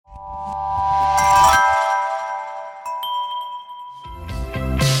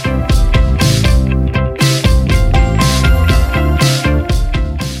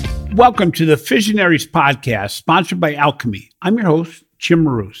Welcome to the Visionaries Podcast, sponsored by Alchemy. I'm your host, Jim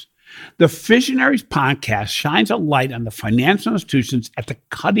Maroos. The Visionaries Podcast shines a light on the financial institutions at the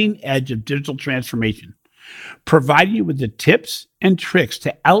cutting edge of digital transformation, providing you with the tips and tricks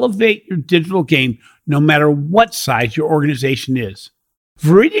to elevate your digital game no matter what size your organization is.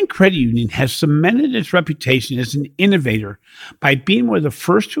 Veridian Credit Union has cemented its reputation as an innovator by being one of the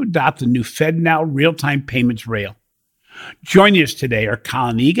first to adopt the new FedNow real-time payments rail. Joining us today are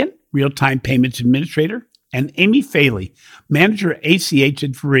Colin Egan, Real-Time Payments Administrator, and Amy Faley, Manager at ACH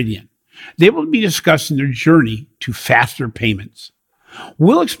at Veridian. They will be discussing their journey to faster payments.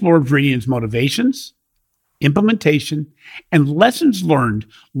 We'll explore Veridian's motivations, implementation, and lessons learned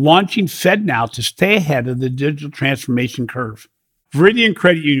launching FedNow to stay ahead of the digital transformation curve. Veridian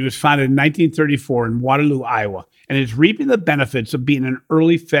Credit Union was founded in 1934 in Waterloo, Iowa, and is reaping the benefits of being an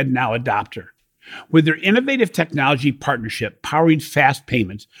early FedNow adopter. With their innovative technology partnership powering fast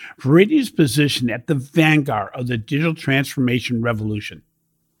payments, Veridian is positioned at the vanguard of the digital transformation revolution.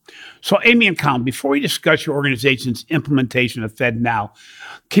 So, Amy and Colin, before we discuss your organization's implementation of FedNow,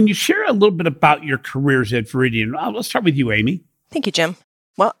 can you share a little bit about your careers at Veridian? Let's start with you, Amy. Thank you, Jim.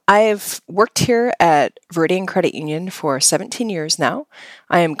 Well, I've worked here at Veridian Credit Union for 17 years now.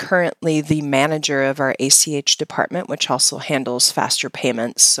 I am currently the manager of our ACH department, which also handles faster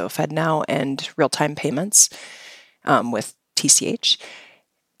payments, so FedNow and real-time payments with TCH.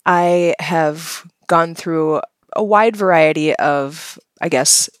 I have gone through a wide variety of,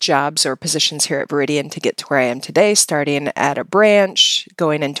 jobs or positions here at Veridian to get to where I am today, starting at a branch,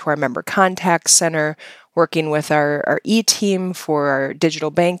 going into our member contact center, working with our e-team for our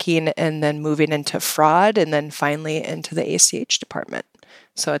digital banking, and then moving into fraud, and then finally into the ACH department.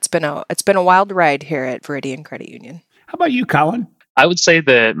 So it's been a wild ride here at Veridian Credit Union. How about you, Colin? I would say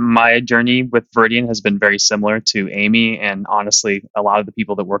that my journey with Veridian has been very similar to Amy and honestly, a lot of the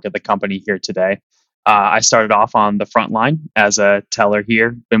people that work at the company here today. I started off on the front line as a teller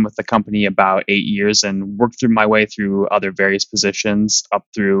here, been with the company about 8 years and worked through my way through other various positions up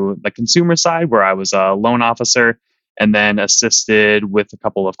through the consumer side where I was a loan officer and then assisted with a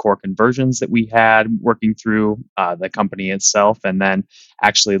couple of core conversions that we had working through the company itself, and then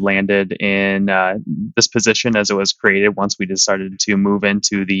actually landed in this position as it was created once we decided to move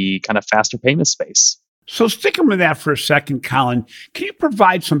into the kind of faster payment space. So sticking with that for a second, Colin, can you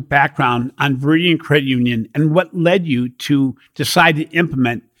provide some background on Veridian Credit Union and what led you to decide to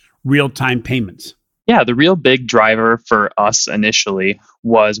implement real-time payments? Yeah, the real big driver for us initially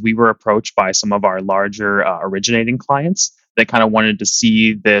was we were approached by some of our larger originating clients that kind of wanted to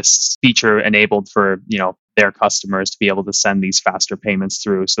see this feature enabled for, their customers to be able to send these faster payments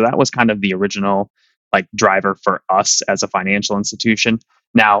through. So that was kind of the original driver for us as a financial institution.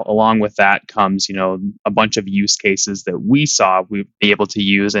 Now, along with that comes, a bunch of use cases that we saw we'd be able to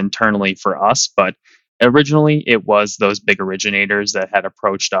use internally for us. But originally, it was those big originators that had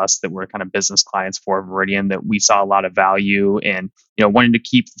approached us that were kind of business clients for Veridian that we saw a lot of value in, wanting to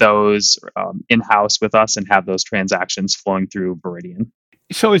keep those in-house with us and have those transactions flowing through Veridian.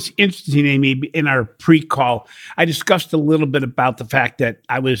 So it's interesting, Amy, in our pre-call, I discussed a little bit about the fact that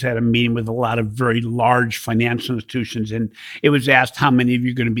I was at a meeting with a lot of very large financial institutions, and it was asked how many of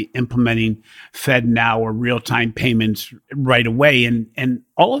you are going to be implementing FedNow or real-time payments right away, and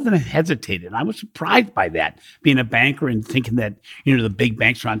all of them hesitated. I was surprised by that, being a banker and thinking that, the big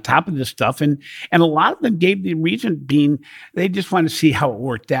banks are on top of this stuff, and a lot of them gave the reason being they just want to see how it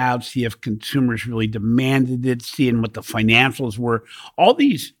worked out, see if consumers really demanded it, seeing what the financials were, all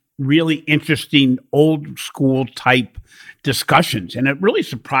these really interesting old school type discussions. And it really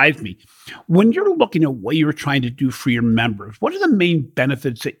surprised me. When you're looking at what you're trying to do for your members, what are the main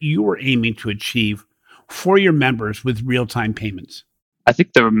benefits that you were aiming to achieve for your members with real-time payments? I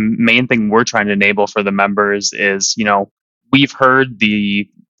think the main thing we're trying to enable for the members is, we've heard the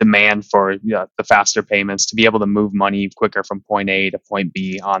demand for the faster payments to be able to move money quicker from point A to point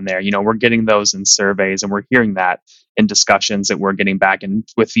B on there. We're getting those in surveys and we're hearing that in discussions that we're getting back and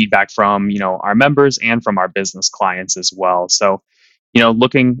with feedback from, our members and from our business clients as well. So,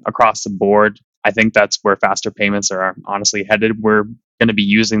 looking across the board, I think that's where faster payments are honestly headed. We're going to be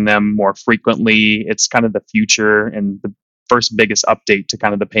using them more frequently. It's kind of the future and the first biggest update to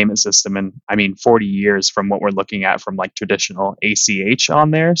kind of the payment system in 40 years from what we're looking at from traditional ACH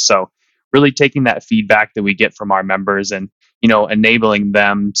on there. So really taking that feedback that we get from our members and enabling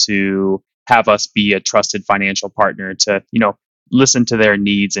them to have us be a trusted financial partner to listen to their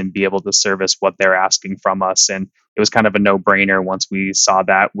needs and be able to service what they're asking from us. And it was kind of a no-brainer once we saw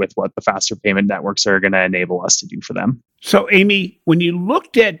that with what the faster payment networks are going to enable us to do for them. So Amy, when you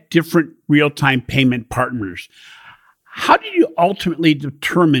looked at different real-time payment partners, how did you ultimately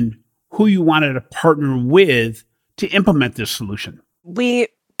determine who you wanted to partner with to implement this solution? We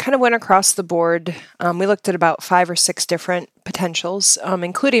kind of went across the board. We looked at about 5 or 6 different potentials,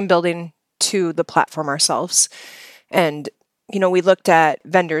 including building to the platform ourselves. And we looked at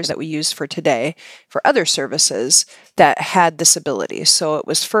vendors that we use for today for other services that had this ability. So it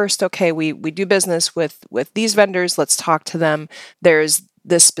was first, okay, we do business with these vendors. Let's talk to them. There's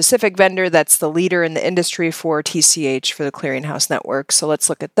this specific vendor that's the leader in the industry for TCH, for the clearinghouse network. So let's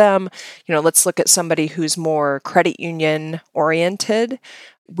look at them. Let's look at somebody who's more credit union oriented.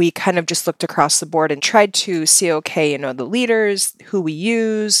 We kind of just looked across the board and tried to see, okay, the leaders, who we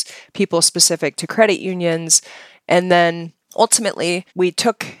use, people specific to credit unions. And then ultimately, we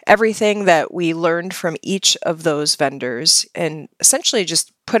took everything that we learned from each of those vendors and essentially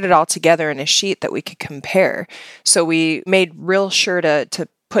just put it all together in a sheet that we could compare. So we made real sure to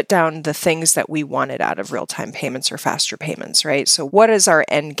put down the things that we wanted out of real-time payments or faster payments, right? So what is our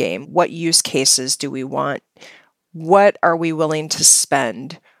end game? What use cases do we want? What are we willing to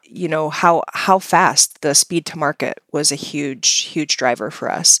spend? How fast the speed to market was a huge driver for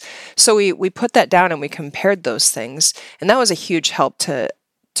us. So we put that down and we compared those things. And that was a huge help to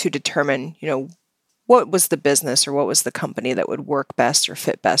determine, what was the business or what was the company that would work best or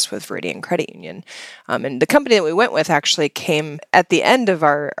fit best with Veridian Credit Union. And the company that we went with actually came at the end of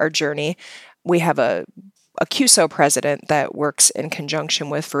our journey. We have a QSO president that works in conjunction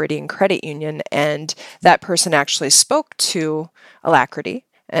with Veridian Credit Union, and that person actually spoke to Alacrity,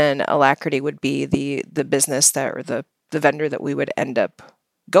 and Alacrity would be the business that, or the vendor that we would end up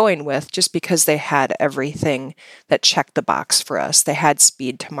going with, just because they had everything that checked the box for us. They had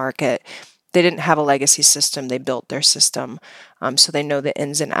speed to market. They didn't have a legacy system. They built their system, so they know the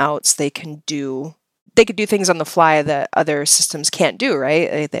ins and outs. They could do things on the fly that other systems can't do,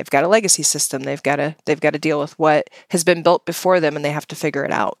 right? They've got a legacy system. They've got to deal with what has been built before them, and they have to figure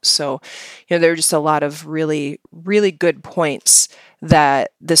it out. So, there are just a lot of really, really good points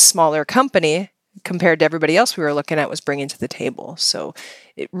that this smaller company, compared to everybody else we were looking at, was bringing to the table. So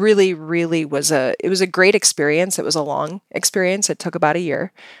it really, really was a great experience. It was a long experience. It took about a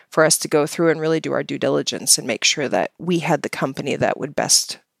year for us to go through and really do our due diligence and make sure that we had the company that would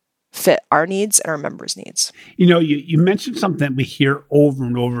best fit our needs and our members' needs. You mentioned something that we hear over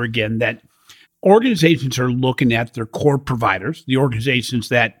and over again, that organizations are looking at their core providers, the organizations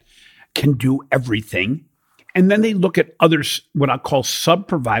that can do everything. And then they look at others, what I call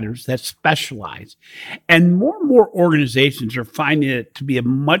sub-providers that specialize. And more organizations are finding it to be a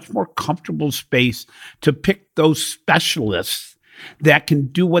much more comfortable space to pick those specialists that can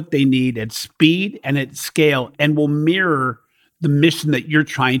do what they need at speed and at scale and will mirror the mission that you're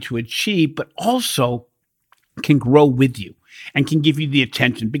trying to achieve, but also can grow with you and can give you the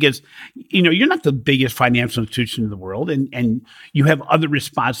attention, because you're not the biggest financial institution in the world, and you have other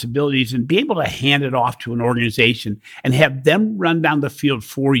responsibilities, and be able to hand it off to an organization and have them run down the field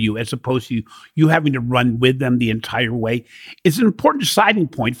for you, as opposed to you having to run with them the entire way, is an important deciding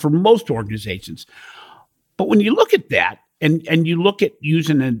point for most organizations. But when you look at that, and you look at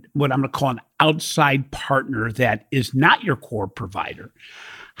using what I'm going to call an outside partner that is not your core provider,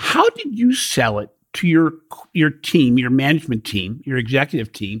 how did you sell it to your team, your management team, your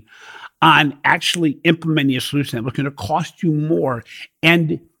executive team, on actually implementing a solution that was going to cost you more?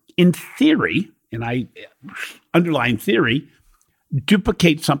 And in theory, and I underline theory,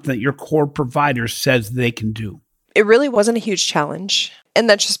 duplicate something that your core provider says they can do? It really wasn't a huge challenge. And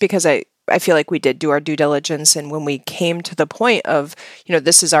that's just because I feel like we did do our due diligence. And when we came to the point of,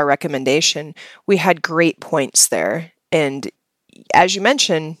 this is our recommendation, we had great points there. And as you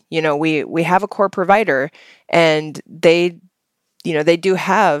mentioned, we have a core provider, and they do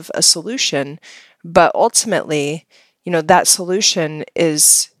have a solution, but ultimately, that solution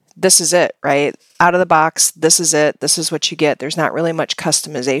this is it, right? Out of the box, this is it. This is what you get. There's not really much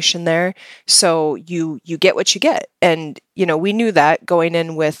customization there. So you get what you get. And, we knew that going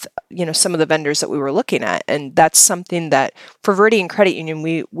in with, some of the vendors that we were looking at. And that's something that for Veridian Credit Union,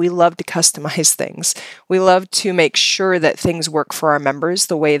 we love to customize things. We love to make sure that things work for our members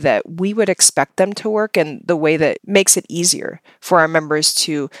the way that we would expect them to work, and the way that makes it easier for our members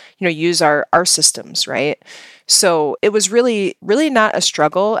to, use our systems, right? So it was really, really not a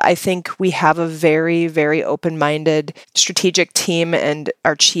struggle. I think we have a very, very open-minded strategic team, and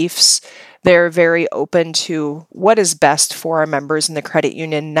our chiefs, they're very open to what is best for our members in the credit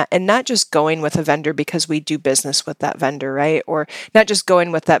union, and not just going with a vendor because we do business with that vendor, right? Or not just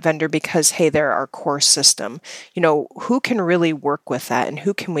going with that vendor because, hey, they're our core system. Who can really work with that, and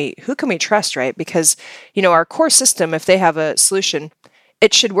who can we trust, right? Because, our core system, if they have a solution,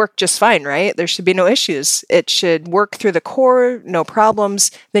 it should work just fine, right? There should be no issues. It should work through the core, no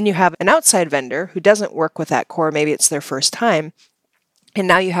problems. Then you have an outside vendor who doesn't work with that core. Maybe it's their first time. And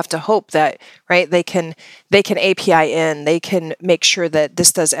now you have to hope that, right, they can API in, they can make sure that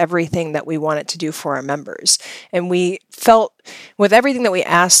this does everything that we want it to do for our members. And we felt with everything that we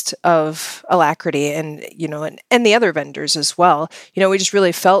asked of Alacrity and, and the other vendors as well, we just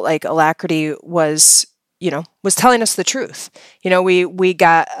really felt like Alacrity was telling us the truth. We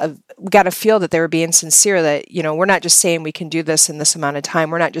got to feel that they were being sincere, that, we're not just saying we can do this in this amount of time.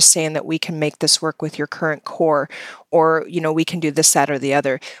 We're not just saying that we can make this work with your current core, or, we can do this, that, or the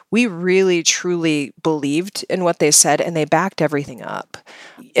other. We really, truly believed in what they said, and they backed everything up.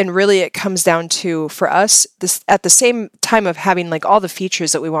 And really it comes down to, for us, this at the same time of having like all the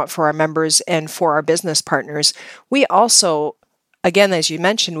features that we want for our members and for our business partners, we also, again, as you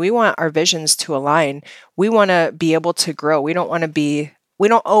mentioned, we want our visions to align. We want to be able to grow. We don't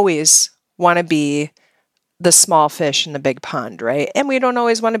always want to be the small fish in the big pond, right? And we don't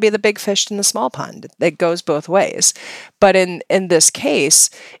always want to be the big fish in the small pond. It goes both ways. But in this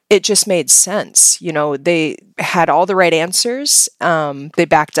case, it just made sense. They had all the right answers. They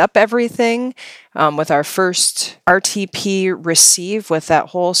backed up everything with our first RTP receive, with that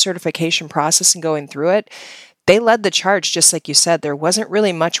whole certification process and going through it. They led the charge, just like you said. There wasn't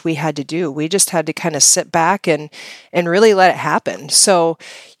really much we had to do. We just had to kind of sit back and really let it happen. So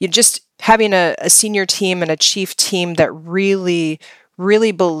you just having a senior team and a chief team that really,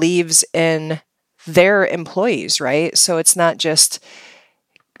 really believes in their employees, right? So it's not just,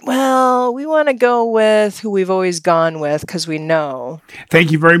 well, we want to go with who we've always gone with because we know.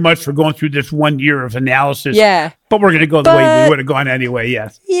 Thank you very much for going through this 1 year of analysis. Yeah. But we're going to go the way we would have gone anyway,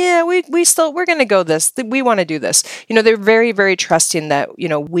 yes. Yeah, we're going to go this. We want to do this. They're very, very trusting that,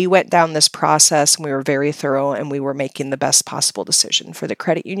 we went down this process and we were very thorough and we were making the best possible decision for the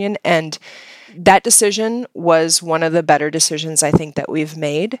credit union. And that decision was one of the better decisions I think that we've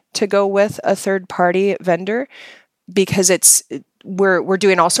made, to go with a third-party vendor, because we're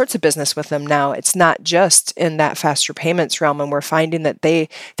doing all sorts of business with them now. It's not just in that faster payments realm, and we're finding that they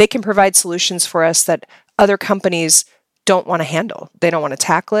can provide solutions for us that other companies don't want to handle. They don't want to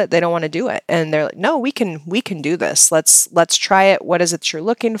tackle it. They don't want to do it. And they're like, no, we can do this. Let's try it. What is it you're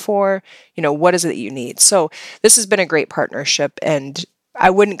looking for? What is it that you need? So this has been a great partnership, and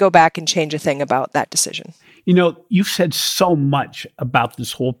I wouldn't go back and change a thing about that decision. You've said so much about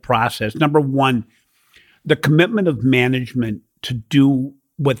this whole process. Number one, the commitment of management to do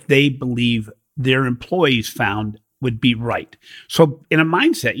what they believe their employees found would be right. So in a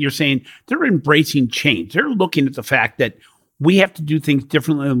mindset, you're saying they're embracing change. They're looking at the fact that we have to do things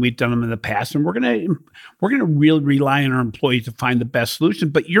differently than we've done them in the past, and we're going to really rely on our employees to find the best solution.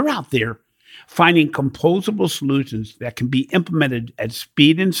 But you're out there finding composable solutions that can be implemented at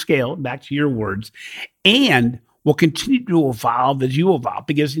speed and scale, back to your words, and will continue to evolve as you evolve.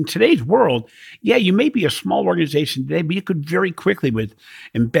 Because in today's world, you may be a small organization today, but you could very quickly, with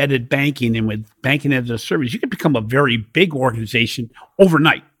embedded banking and with banking as a service, you could become a very big organization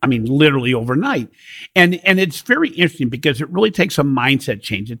overnight. I mean, literally overnight. And it's very interesting because it really takes a mindset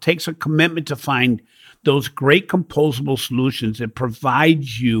change. It takes a commitment to find those great composable solutions that provide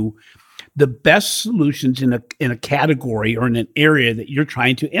you the best solutions in a category or in an area that you're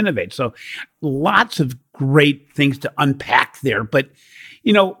trying to innovate. So lots of great things to unpack there. But,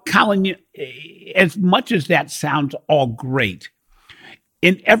 Colin, as much as that sounds all great,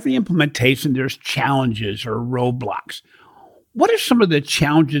 in every implementation, there's challenges or roadblocks. What are some of the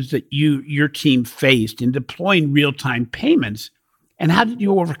challenges that your team faced in deploying real-time payments, and how did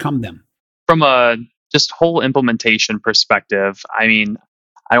you overcome them? From a just whole implementation perspective, I mean,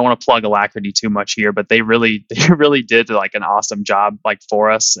 I don't want to plug Alacrity too much here, but they really did like an awesome job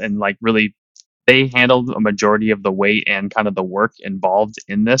for us, and really they handled a majority of the weight and kind of the work involved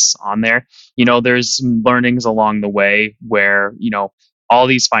in this on there. There's some learnings along the way where, all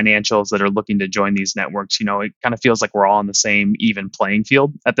these financials that are looking to join these networks, it kind of feels like we're all on the same even playing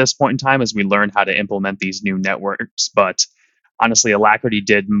field at this point in time as we learn how to implement these new networks. But honestly, Alacrity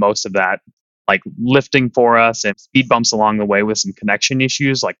did most of that lifting for us, and speed bumps along the way with some connection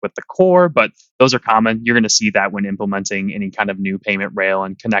issues with the core, but those are common. You're going to see that when implementing any kind of new payment rail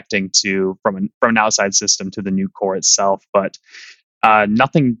and connecting to from an outside system to the new core itself. But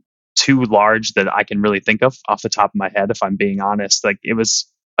nothing too large that I can really think of off the top of my head, if I'm being honest. It was,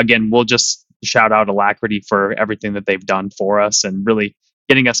 again, we'll just shout out Alacrity for everything that they've done for us and really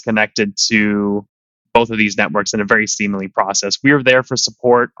getting us connected to both of these networks in a very seamless process. We were there for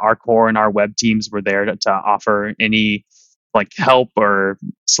support. Our core and our web teams were there to offer any help or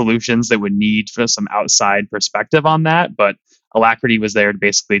solutions that would need for some outside perspective on that. But Alacrity was there to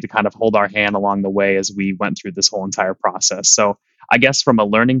basically to kind of hold our hand along the way as we went through this whole entire process. So I guess from a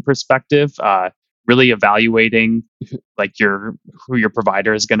learning perspective, really evaluating like who your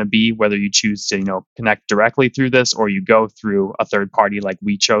provider is going to be, whether you choose to connect directly through this or you go through a third party like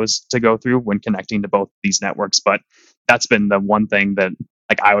we chose to go through when connecting to both these networks. But that's been the one thing that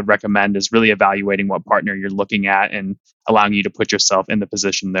like I would recommend is really evaluating what partner you're looking at and allowing you to put yourself in the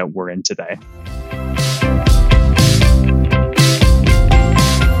position that we're in today.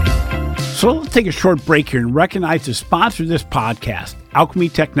 So let's take a short break here and recognize the sponsor of this podcast, Alchemy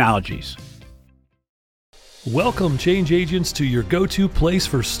Technologies. Welcome, change agents, to your go-to place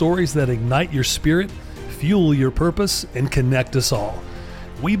for stories that ignite your spirit, fuel your purpose, and connect us all.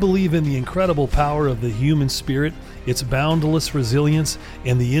 We believe in the incredible power of the human spirit, its boundless resilience,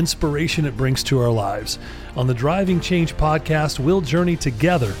 and the inspiration it brings to our lives. On the Driving Change podcast, we'll journey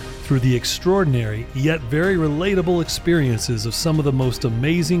together through the extraordinary yet very relatable experiences of some of the most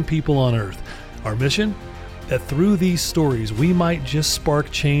amazing people on earth. Our mission? That through these stories, we might just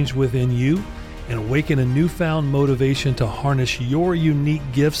spark change within you and awaken a newfound motivation to harness your unique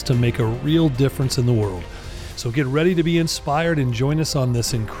gifts to make a real difference in the world. So get ready to be inspired and join us on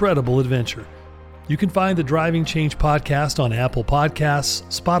this incredible adventure. You can find the Driving Change podcast on Apple Podcasts,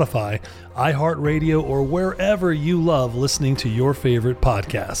 Spotify, iHeartRadio, or wherever you love listening to your favorite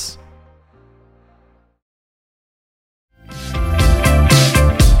podcasts.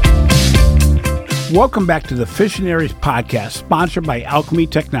 Welcome back to the Visionaries podcast, sponsored by Alchemy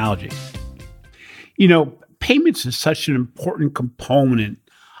Technologies. Payments is such an important component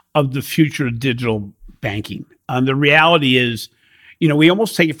of the future of digital banking. The reality is, we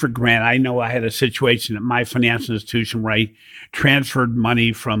almost take it for granted. I know I had a situation at my financial institution where I transferred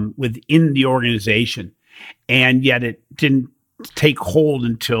money from within the organization, and yet it didn't take hold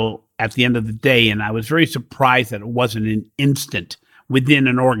until at the end of the day. And I was very surprised that it wasn't an instant within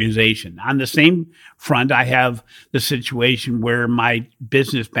an organization. On the same front, I have the situation where my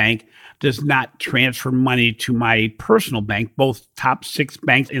business bank does not transfer money to my personal bank, both top 6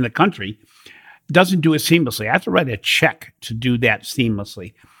 banks in the country, doesn't do it seamlessly. I have to write a check to do that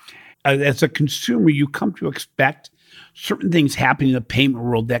seamlessly. As a consumer, you come to expect certain things happening in the payment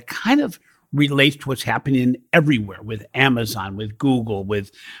world that kind of relates to what's happening everywhere with Amazon, with Google,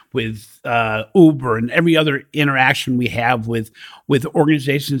 with Uber, and every other interaction we have with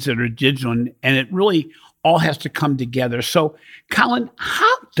organizations that are digital. And it really all has to come together. So, Colin,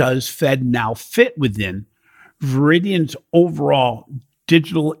 how does FedNow fit within Veridian's overall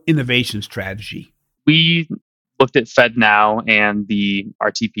digital innovation strategy? We looked at FedNow and the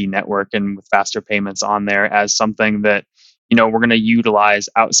RTP network and with faster payments on there as something that we're going to utilize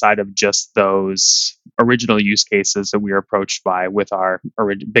outside of just those original use cases that we were approached by with our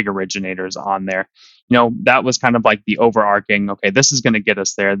big originators on there. That was kind of like the overarching, okay, this is going to get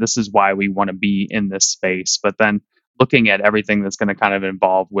us there. This is why we want to be in this space. But then looking at everything that's going to kind of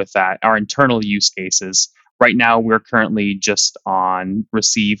involve with that, our internal use cases. Right now, we're currently just on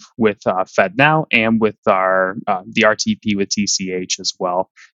receive with FedNow and with our the RTP with TCH as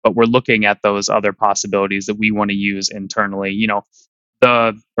well. But we're looking at those other possibilities that we want to use internally.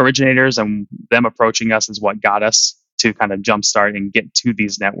 The originators and them approaching us is what got us to kind of jumpstart and get to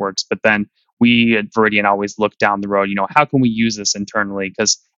these networks. But then we at Veridian always look down the road, how can we use this internally?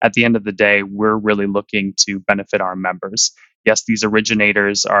 Because at the end of the day, we're really looking to benefit our members. Yes, these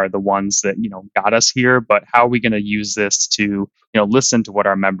originators are the ones that, got us here, but how are we going to use this to, listen to what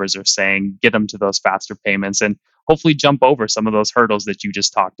our members are saying, get them to those faster payments, and hopefully jump over some of those hurdles that you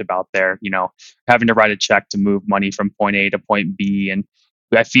just talked about there, having to write a check to move money from point A to point B. And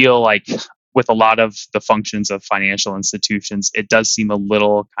I feel like with a lot of the functions of financial institutions, it does seem a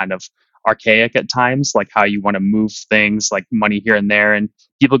little kind of archaic at times, like how you want to move things like money here and there. And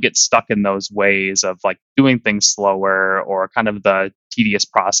people get stuck in those ways of like doing things slower or kind of the tedious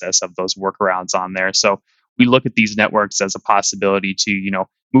process of those workarounds on there. So we look at these networks as a possibility to,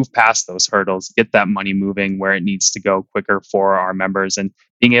 move past those hurdles, get that money moving where it needs to go quicker for our members, and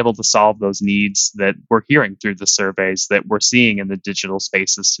being able to solve those needs that we're hearing through the surveys that we're seeing in the digital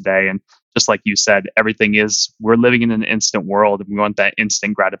spaces today. And just like you said, we're living in an instant world, and we want that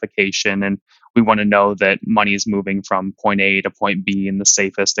instant gratification. And we want to know that money is moving from point A to point B in the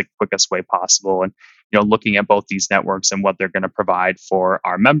safest and quickest way possible. And, looking at both these networks and what they're going to provide for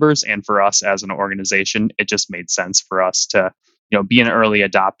our members and for us as an organization, it just made sense for us to be an early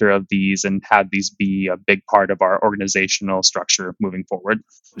adopter of these and have these be a big part of our organizational structure moving forward.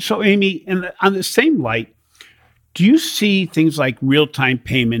 So, Amy, on the same light, do you see things like real-time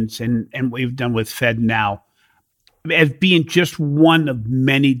payments and what we've done with FedNow as being just one of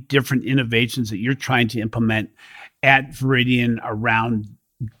many different innovations that you're trying to implement at Veridian around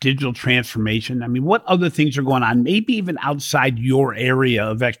digital transformation? I mean, what other things are going on, maybe even outside your area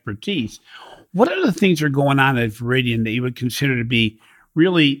of expertise? What other things are going on at Veridian that you would consider to be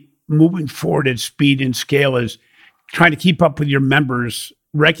really moving forward at speed and scale as trying to keep up with your members'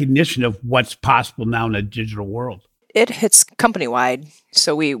 recognition of what's possible now in a digital world? It hits company-wide.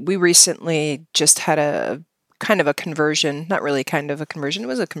 So we recently just had a kind of a conversion, not really kind of a conversion, it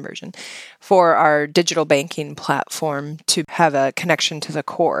was a conversion for our digital banking platform to have a connection to the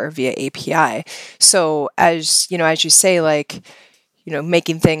core via API. So as you say, like,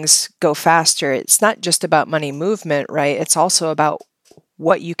 making things go faster, it's not just about money movement, right? It's also about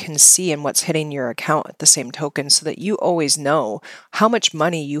what you can see and what's hitting your account at the same token, so that you always know how much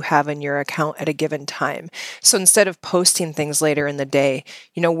money you have in your account at a given time. So instead of posting things later in the day,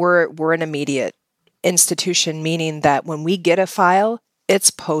 we're an immediate institution, meaning that when we get a file,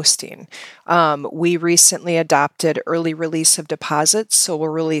 it's posting. We recently adopted early release of deposits, so we'll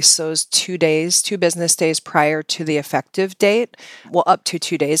release those 2 business days prior to the effective date. Well, up to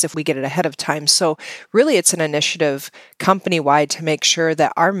 2 days if we get it ahead of time. So really, it's an initiative company-wide to make sure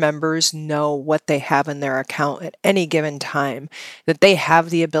that our members know what they have in their account at any given time, that they have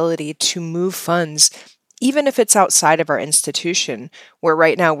the ability to move funds even if it's outside of our institution, where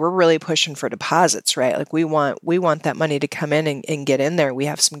right now we're really pushing for deposits, right? Like we want that money to come in and get in there. We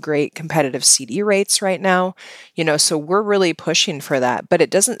have some great competitive CD rates right now, so we're really pushing for that. But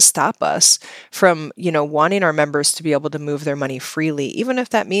it doesn't stop us from, wanting our members to be able to move their money freely, even if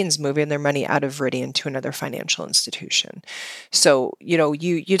that means moving their money out of Veridian to another financial institution. So,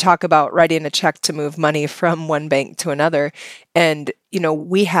 you talk about writing a check to move money from one bank to another. And,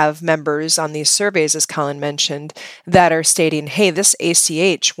 we have members on these surveys, as Colin mentioned, that are stating, hey, this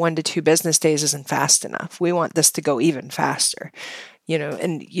ACH 1 to 2 business days isn't fast enough. We want this to go even faster.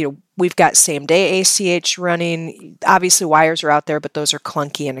 We've got same day ACH running. Obviously, wires are out there, but those are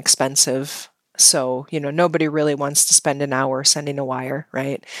clunky and expensive. So, nobody really wants to spend an hour sending a wire,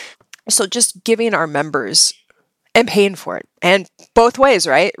 right? So just giving our members and paying for it, and both ways,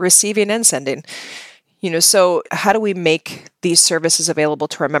 right? Receiving and sending. So how do we make these services available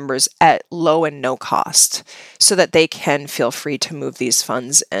to our members at low and no cost so that they can feel free to move these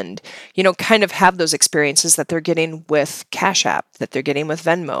funds and, kind of have those experiences that they're getting with Cash App, that they're getting with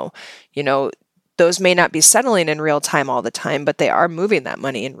Venmo? Those may not be settling in real time all the time, but they are moving that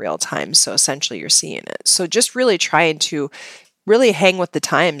money in real time. So essentially you're seeing it. So just really trying to really hang with the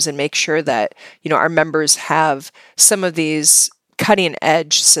times and make sure that, our members have some of these cutting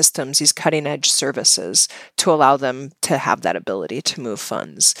edge systems, these cutting edge services to allow them to have that ability to move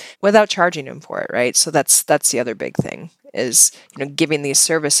funds without charging them for it, right? So that's the other big thing is, giving these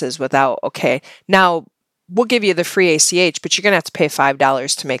services without, okay, now we'll give you the free ACH, but you're going to have to pay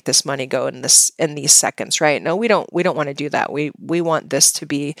 $5 to make this money go in these seconds, right? No, we don't want to do that. We want this to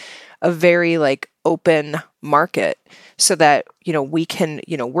be a very open market so that, we can,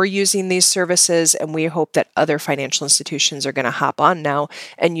 we're using these services, and we hope that other financial institutions are going to hop on now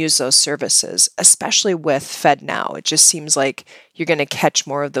and use those services, especially with FedNow. It just seems like you're going to catch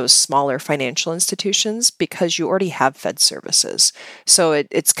more of those smaller financial institutions because you already have Fed services. So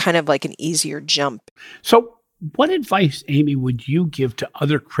it's kind of like an easier jump. So what advice, Amy, would you give to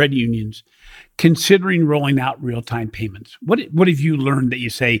other credit unions considering rolling out real-time payments? What have you learned that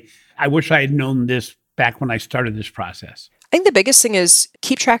you say, I wish I had known this back when I started this process? I think the biggest thing is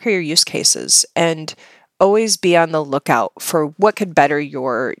keep track of your use cases and always be on the lookout for what could better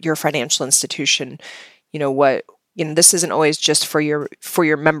your financial institution. This isn't always just for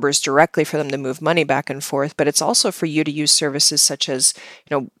your members directly for them to move money back and forth, but it's also for you to use services such as,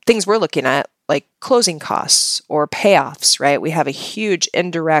 things we're looking at, like closing costs or payoffs, right? We have a huge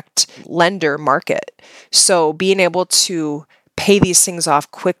indirect lender market. So being able to pay these things off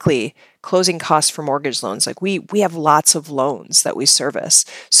quickly, closing costs for mortgage loans, we have lots of loans that we service.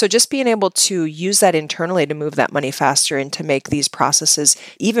 So just being able to use that internally to move that money faster and to make these processes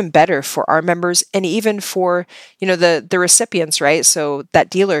even better for our members and even for, the recipients, right? So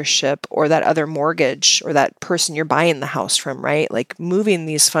that dealership or that other mortgage or that person you're buying the house from, right? Moving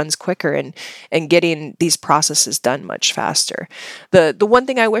these funds quicker and getting these processes done much faster. The one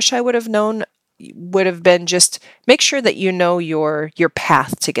thing I wish I would have known would have been just make sure that you know your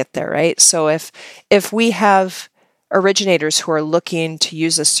path to get there, right? So if we have originators who are looking to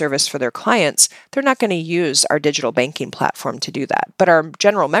use this service for their clients, they're not going to use our digital banking platform to do that, but our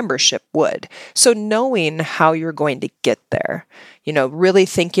general membership would. So knowing how you're going to get there, really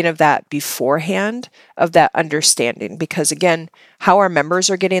thinking of that beforehand, of that understanding, because again, how our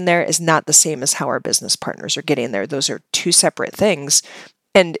members are getting there is not the same as how our business partners are getting there. Those are two separate things.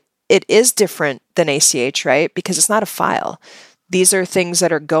 And it is different than ACH, right? Because it's not a file. These are things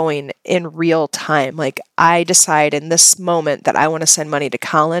that are going in real time. Like I decide in this moment that I want to send money to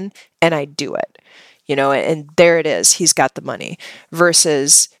Colin and I do it, and there it is. He's got the money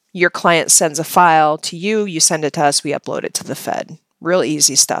versus your client sends a file to you, you send it to us, we upload it to the Fed. Real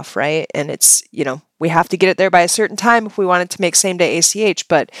easy stuff, right? And it's, we have to get it there by a certain time if we want it to make same day ACH,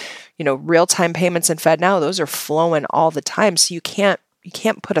 but, real-time payments in FedNow, those are flowing all the time. So you can't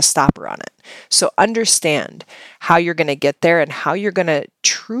put a stopper on it. So understand how you're going to get there and how you're going to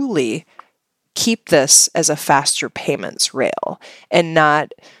truly keep this as a faster payments rail and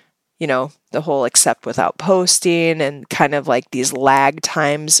not, the whole accept without posting and kind of like these lag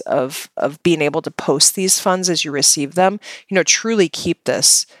times of being able to post these funds as you receive them. Truly keep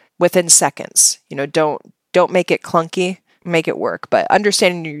this within seconds. Don't make it clunky, make it work, but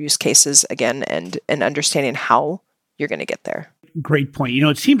understanding your use cases again and understanding how you're going to get there. Great point.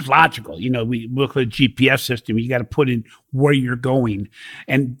 It seems logical. We look at a GPS system, you got to put in where you're going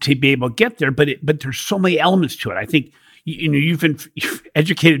and to be able to get there, but there's so many elements to it. I think you've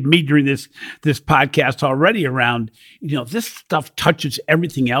educated me during this podcast already around, this stuff touches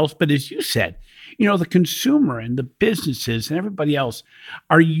everything else. But as you said, the consumer and the businesses and everybody else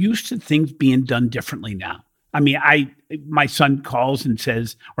are used to things being done differently now. I mean, my son calls and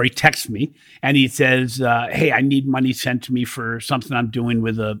says, or he texts me and he says, hey, I need money sent to me for something I'm doing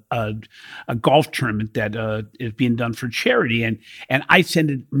with a golf tournament that is being done for charity. And I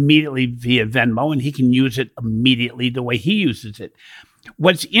send it immediately via Venmo and he can use it immediately the way he uses it.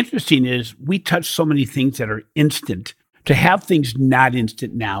 What's interesting is we touch so many things that are instant. To have things not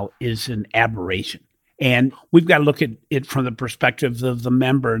instant now is an aberration. And we've got to look at it from the perspective of the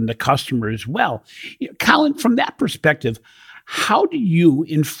member and the customer as well. Colin, from that perspective, how do you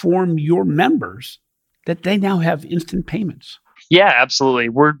inform your members that they now have instant payments? Yeah, absolutely.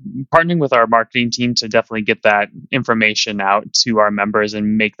 We're partnering with our marketing team to definitely get that information out to our members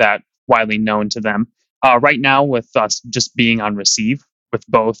and make that widely known to them. Right now, with us just being on receive with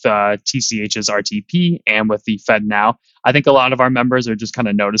both TCH's RTP and with the FedNow, I think a lot of our members are just kind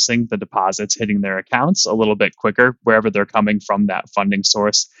of noticing the deposits hitting their accounts a little bit quicker wherever they're coming from that funding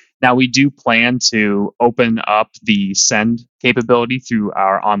source. Now, we do plan to open up the send capability through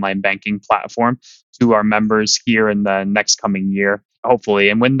our online banking platform to our members here in the next coming year, hopefully.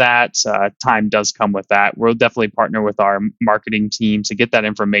 And when that time does come with that, we'll definitely partner with our marketing team to get that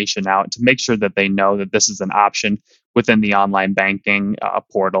information out to make sure that they know that this is an option within the online banking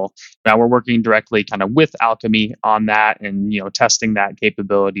portal. Now we're working directly kind of with Alchemy on that and testing that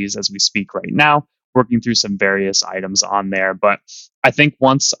capabilities as we speak right now, working through some various items on there. But I think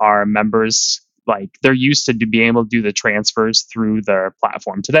once our members, they're used to being able to do the transfers through their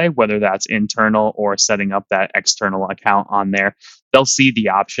platform today, whether that's internal or setting up that external account on there, they'll see the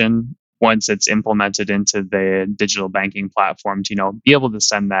option once it's implemented into the digital banking platform to, be able to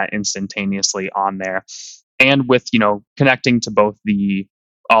send that instantaneously on there. And with, connecting to both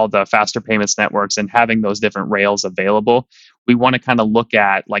all the faster payments networks and having those different rails available, we want to kind of look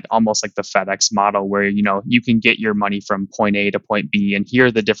at almost like the FedEx model where, you can get your money from point A to point B, and here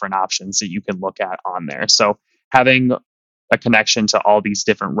are the different options that you can look at on there. So having a connection to all these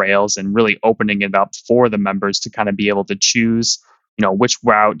different rails and really opening it up for the members to kind of be able to choose, which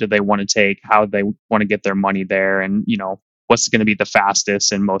route do they want to take, how they want to get their money there, and, what's going to be the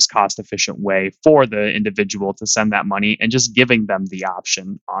fastest and most cost efficient way for the individual to send that money, and just giving them the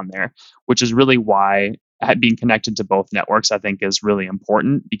option on there, which is really why being connected to both networks, I think, is really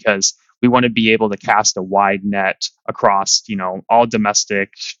important, because we want to be able to cast a wide net across, all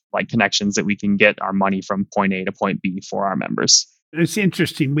domestic connections that we can get our money from point A to point B for our members. It's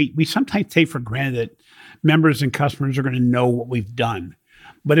interesting. We sometimes take for granted that members and customers are going to know what we've done.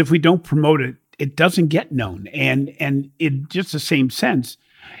 But if we don't promote it, it doesn't get known. And in just the same sense,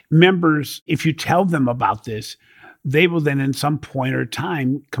 members, if you tell them about this, they will then in some point or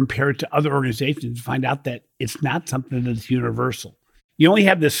time compare it to other organizations and find out that it's not something that's universal. You only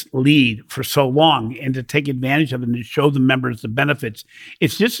have this lead for so long, and to take advantage of it and to show the members the benefits,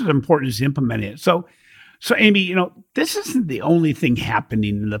 it's just as important as implementing it. So Amy, this isn't the only thing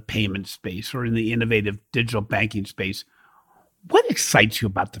happening in the payment space or in the innovative digital banking space. What excites you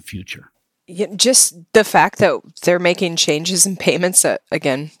about the future? Just the fact that they're making changes in payments that,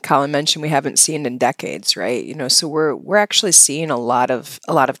 again, Colin mentioned we haven't seen in decades, right? So we're actually seeing a lot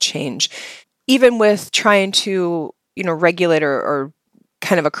of change, even with trying to regulate or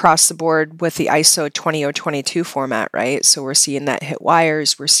kind of across the board with the ISO 20022 format, right? So we're seeing that hit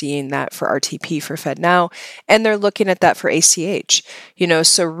wires, we're seeing that for RTP for FedNow, and they're looking at that for ACH.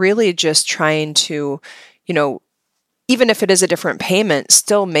 So really just trying to even if it is a different payment,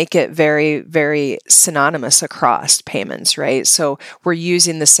 still make it very, very synonymous across payments, right? So we're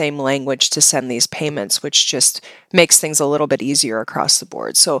using the same language to send these payments, which just makes things a little bit easier across the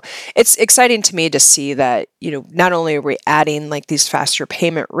board. So it's exciting to me to see that, not only are we adding like these faster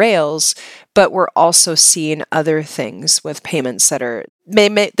payment rails, but we're also seeing other things with payments that are they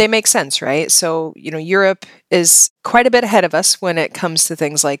make sense, right? So, Europe is quite a bit ahead of us when it comes to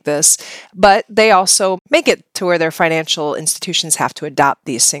things like this, but they also make it to where their financial institutions have to adopt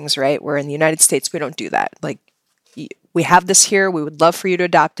these things, right? Where in the United States, we don't do that. Like, we have this here, we would love for you to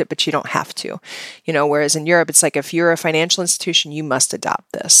adopt it, but you don't have to, whereas in Europe, it's like, if you're a financial institution, you must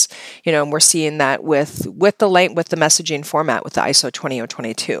adopt this, and we're seeing that with the messaging format with the ISO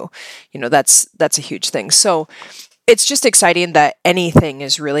 20022, that's a huge thing. So it's just exciting that anything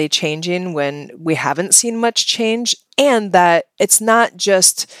is really changing when we haven't seen much change, and that it's not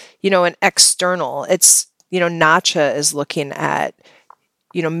just, an external. It's, NACHA is looking at,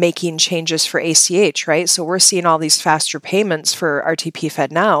 making changes for ACH, right? So we're seeing all these faster payments for RTP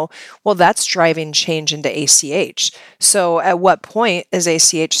FedNow. Well, that's driving change into ACH. So at what point is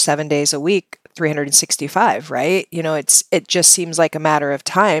ACH 7 days a week, 365, right? It just seems like a matter of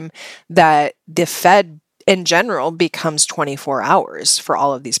time that the Fed in general becomes 24 hours for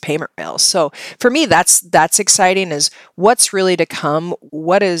all of these payment rails. So for me, that's exciting, is what's really to come.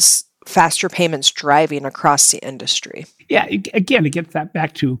 What is faster payments driving across the industry? Yeah, again, it gets that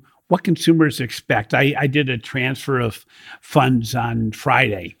back to what consumers expect. I did a transfer of funds on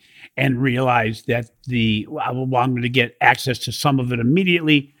Friday and realized that I'm going to get access to some of it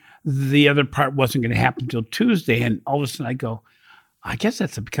immediately. The other part wasn't going to happen until Tuesday. And all of a sudden I go, I guess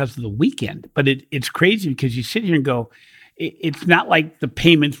that's because of the weekend. But it's crazy because you sit here and go, it's not like the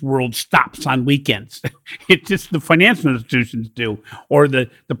payments world stops on weekends. It's just the financial institutions do, or the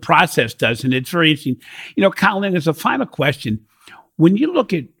process does. And it's very interesting. Colin, as a final question, when you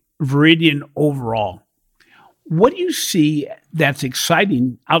look at Veridian overall, what do you see that's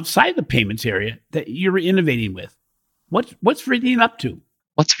exciting outside the payments area that you're innovating with? What's Veridian up to?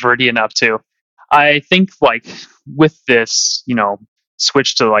 What's Veridian up to? I think with this,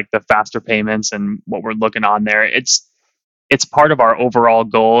 switch to the faster payments and what we're looking on there, it's part of our overall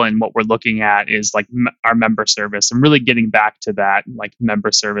goal, and what we're looking at is our member service, and really getting back to that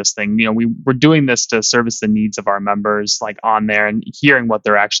member service thing. We're doing this to service the needs of our members on there, and hearing what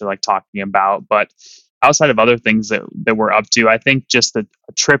they're actually talking about. But outside of other things that we're up to, I think just a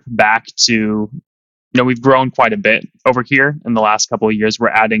trip back to, we've grown quite a bit over here in the last couple of years. We're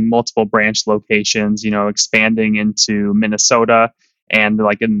adding multiple branch locations, expanding into Minnesota and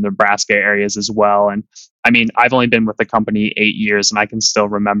in the Nebraska areas as well. And I mean, I've only been with the company 8 years, and I can still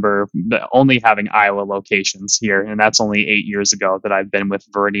remember only having Iowa locations here. And that's only 8 years ago that I've been with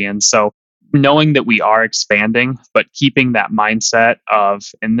Veridian. So knowing that we are expanding, but keeping that mindset of,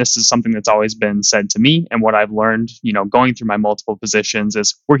 and this is something that's always been said to me, and what I've learned, going through my multiple positions,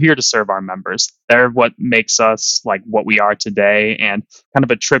 is we're here to serve our members. They're what makes us what we are today, and kind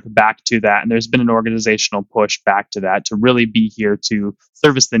of a trip back to that. And there's been an organizational push back to that, to really be here to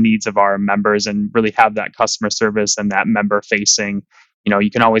service the needs of our members and really have that customer service and that member facing.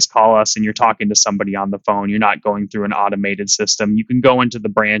 You can always call us and you're talking to somebody on the phone. You're not going through an automated system. You can go into the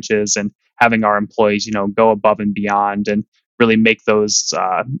branches, and having our employees, go above and beyond and really make those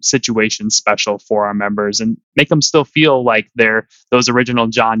situations special for our members, and make them still feel like they're those original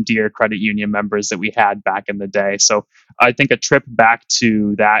John Deere credit union members that we had back in the day. So I think a trip back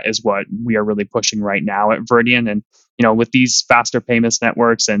to that is what we are really pushing right now at Veridian. And with these faster payments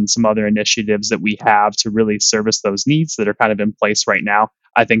networks and some other initiatives that we have to really service those needs that are kind of in place right now,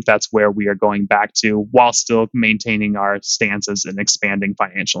 I think that's where we are going back to, while still maintaining our stance as an expanding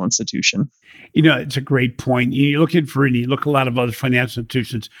financial institution. It's a great point. You look at Veridian, you look at a lot of other financial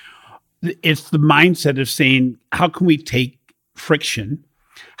institutions. It's the mindset of saying, how can we take friction?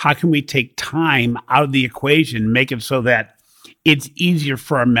 How can we take time out of the equation, make it so that it's easier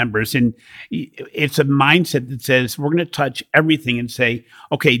for our members? And it's a mindset that says we're going to touch everything and say,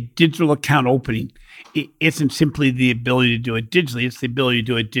 okay, digital account opening. It isn't simply the ability to do it digitally. It's the ability to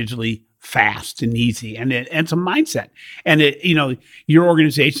do it digitally fast and easy. And it's a mindset. And your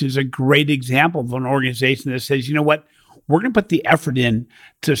organization is a great example of an organization that says, you know what, we're going to put the effort in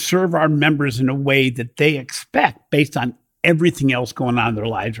to serve our members in a way that they expect based on everything else going on in their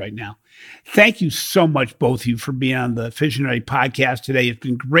lives right now. Thank you so much, both of you, for being on the Visionary podcast today. It's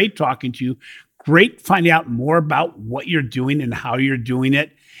been great talking to you. Great finding out more about what you're doing and how you're doing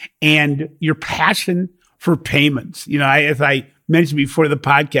it, and your passion for payments. As I mentioned before the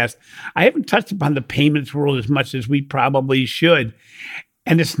podcast, I haven't touched upon the payments world as much as we probably should.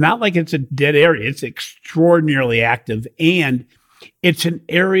 And it's not like it's a dead area. It's extraordinarily active. And it's an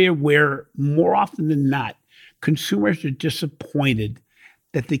area where more often than not, consumers are disappointed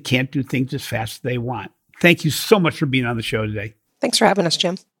that they can't do things as fast as they want. Thank you so much for being on the show today. Thanks for having us,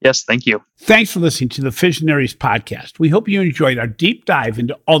 Jim. Yes, thank you. Thanks for listening to the Visionaries podcast. We hope you enjoyed our deep dive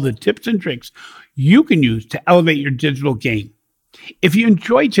into all the tips and tricks you can use to elevate your digital game. If you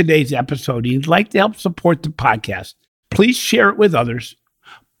enjoyed today's episode and you'd like to help support the podcast, please share it with others,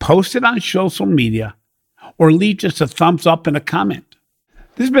 post it on social media, or leave just a thumbs up and a comment.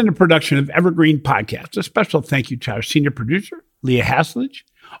 This has been a production of Evergreen Podcast. A special thank you to our senior producer, Leah Hasledge,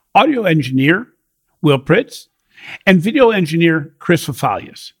 audio engineer, Will Pritz, and video engineer, Chris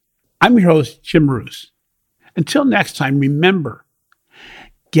Fafalius. I'm your host, Jim Roos. Until next time, remember,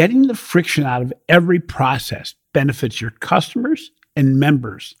 getting the friction out of every process benefits your customers and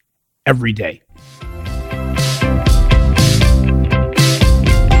members every day.